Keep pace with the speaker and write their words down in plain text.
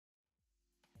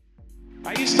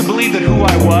I used to believe that who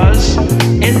I was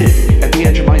ended at the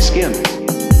edge of my skin.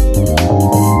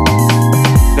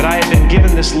 That I had been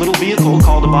given this little vehicle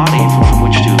called a body from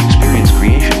which to experience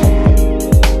creation.